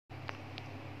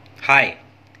Hi,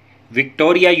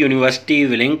 Victoria University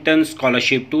Wellington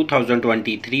Scholarship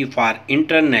 2023 for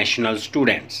international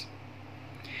students.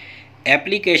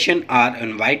 Applications are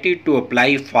invited to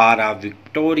apply for a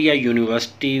Victoria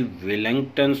University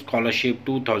Wellington Scholarship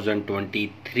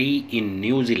 2023 in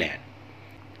New Zealand.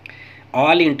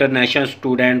 All international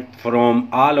students from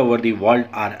all over the world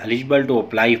are eligible to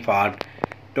apply for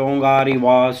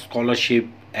Tongariro Scholarship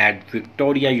at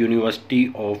Victoria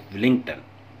University of Wellington.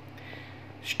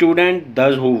 Students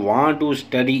those who want to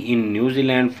study in New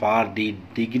Zealand for the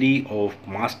degree of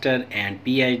Master and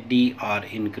PhD are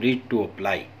encouraged to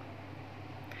apply.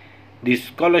 The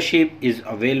scholarship is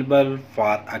available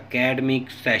for academic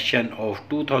session of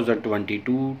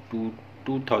 2022 to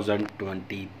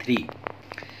 2023.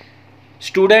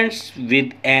 Students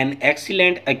with an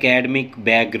excellent academic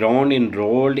background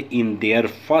enrolled in their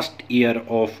first year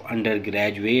of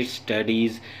undergraduate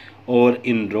studies or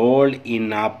enrolled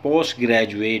in a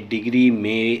postgraduate degree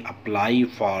may apply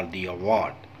for the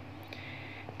award.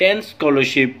 10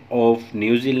 scholarship of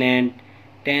New Zealand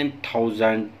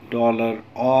 $10,000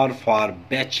 or for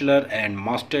bachelor and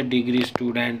master degree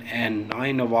student, and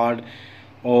 9 award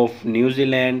of New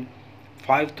Zealand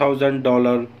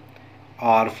 $5,000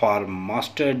 are for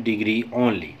master degree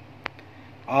only.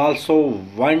 Also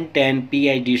 110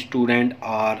 PhD students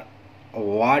are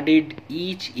awarded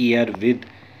each year with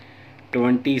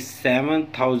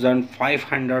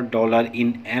 $27,500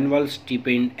 in annual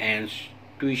stipend and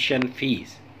tuition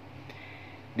fees.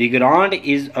 The grant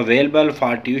is available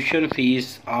for tuition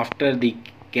fees after the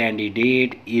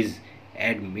candidate is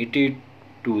admitted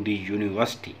to the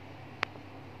university.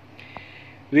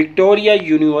 Victoria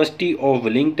University of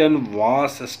Wellington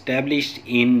was established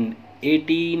in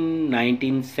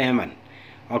 1897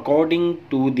 according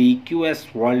to the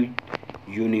QS World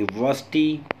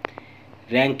University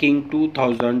Ranking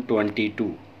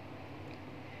 2022.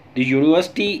 The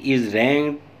university is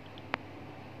ranked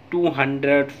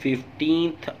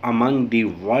 215th among the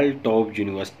world top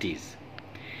universities.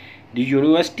 The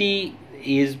university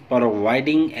is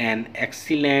providing an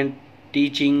excellent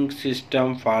teaching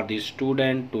system for the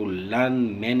student to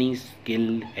learn many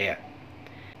skills here.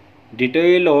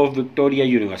 Detail of Victoria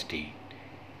University.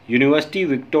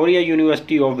 Victoria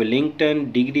University of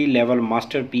Wellington degree level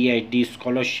master PhD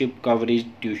scholarship coverage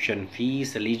tuition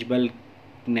fees eligible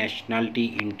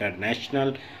nationality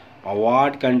international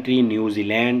award country New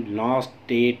Zealand last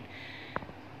date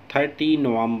 30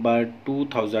 November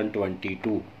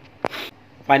 2022.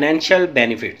 Financial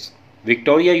benefits.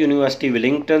 Victoria University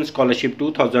Wellington Scholarship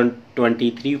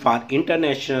 2023 for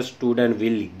international student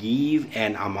will give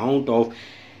an amount of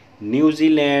New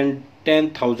Zealand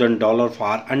 $10,000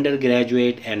 for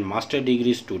undergraduate and master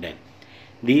degree student.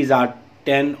 These are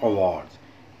 10 awards.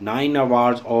 9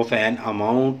 awards of an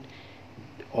amount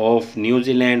of New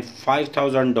Zealand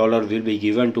 $5,000 will be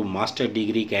given to master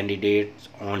degree candidates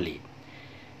only.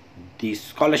 The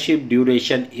scholarship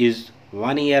duration is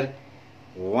 1 year.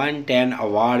 110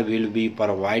 award will be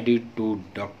provided to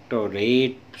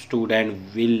doctorate student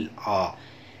with a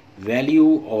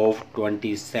value of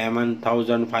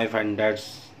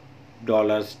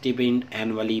 $27,500 stipend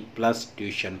annually plus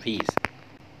tuition fees.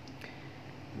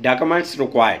 Documents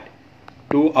required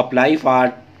to apply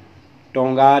for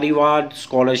Tongariro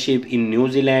scholarship in New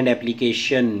Zealand.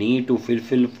 Application need to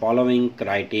fulfill following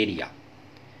criteria: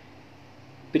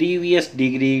 previous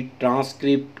degree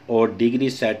transcript or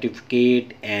degree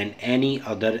certificate and any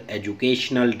other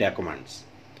educational documents.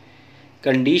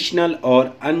 Conditional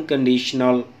or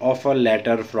unconditional offer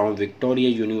letter from Victoria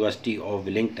University of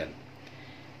Wellington.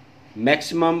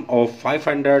 Maximum of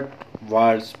 500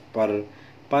 words per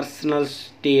personal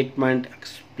statement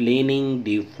explaining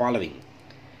the following: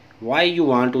 why you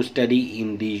want to study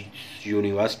in the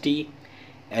university,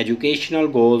 educational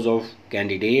goals of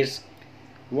candidates,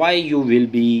 why you will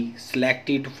be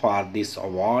selected for this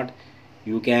award.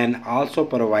 You can also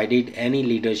provide any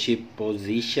leadership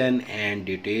position and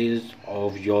details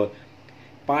of your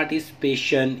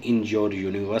participation in your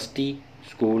university,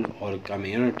 school or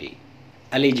community.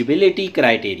 Eligibility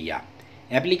criteria.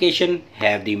 Application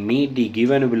have to meet the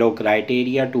given below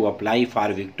criteria to apply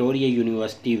for Victoria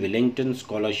University Wellington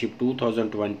Scholarship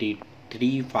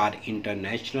 2023 for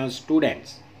international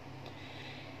students.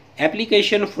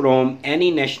 Application from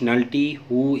any nationality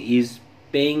who is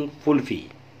paying full fee.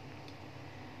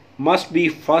 Must be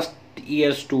first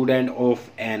year student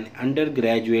of an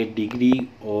undergraduate degree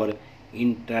or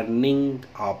interning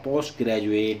a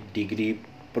postgraduate degree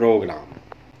program.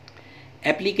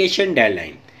 Application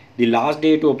deadline. The last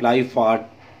day to apply for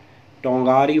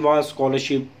Tongariro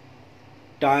scholarship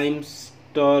times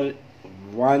 1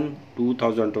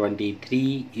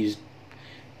 2023 is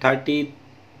 30th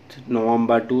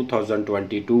November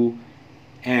 2022,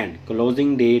 and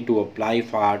closing day to apply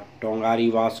for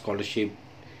Tongariwa scholarship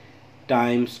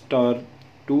timester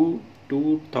 2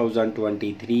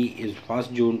 2023 is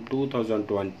 1st June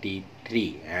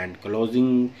 2023, and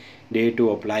closing day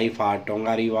to apply for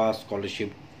Tongariwa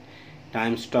scholarship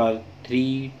timester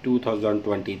 3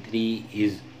 2023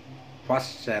 is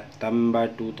 1st September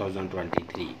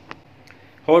 2023.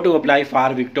 How to apply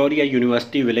for Victoria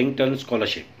University Wellington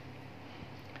scholarship?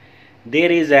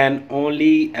 There is an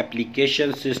only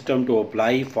application system to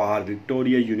apply for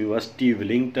Victoria University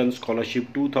Wellington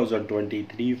Scholarship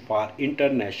 2023 for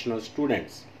international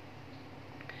students.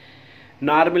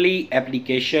 Normally,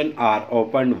 applications are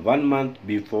opened 1 month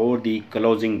before the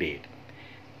closing date.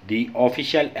 The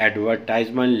official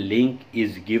advertisement link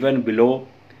is given below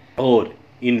or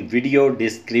in video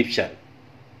description.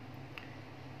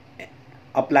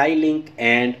 Apply link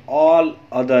and all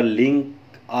other links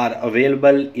are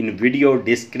available in video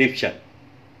description.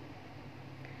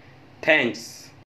 Thanks.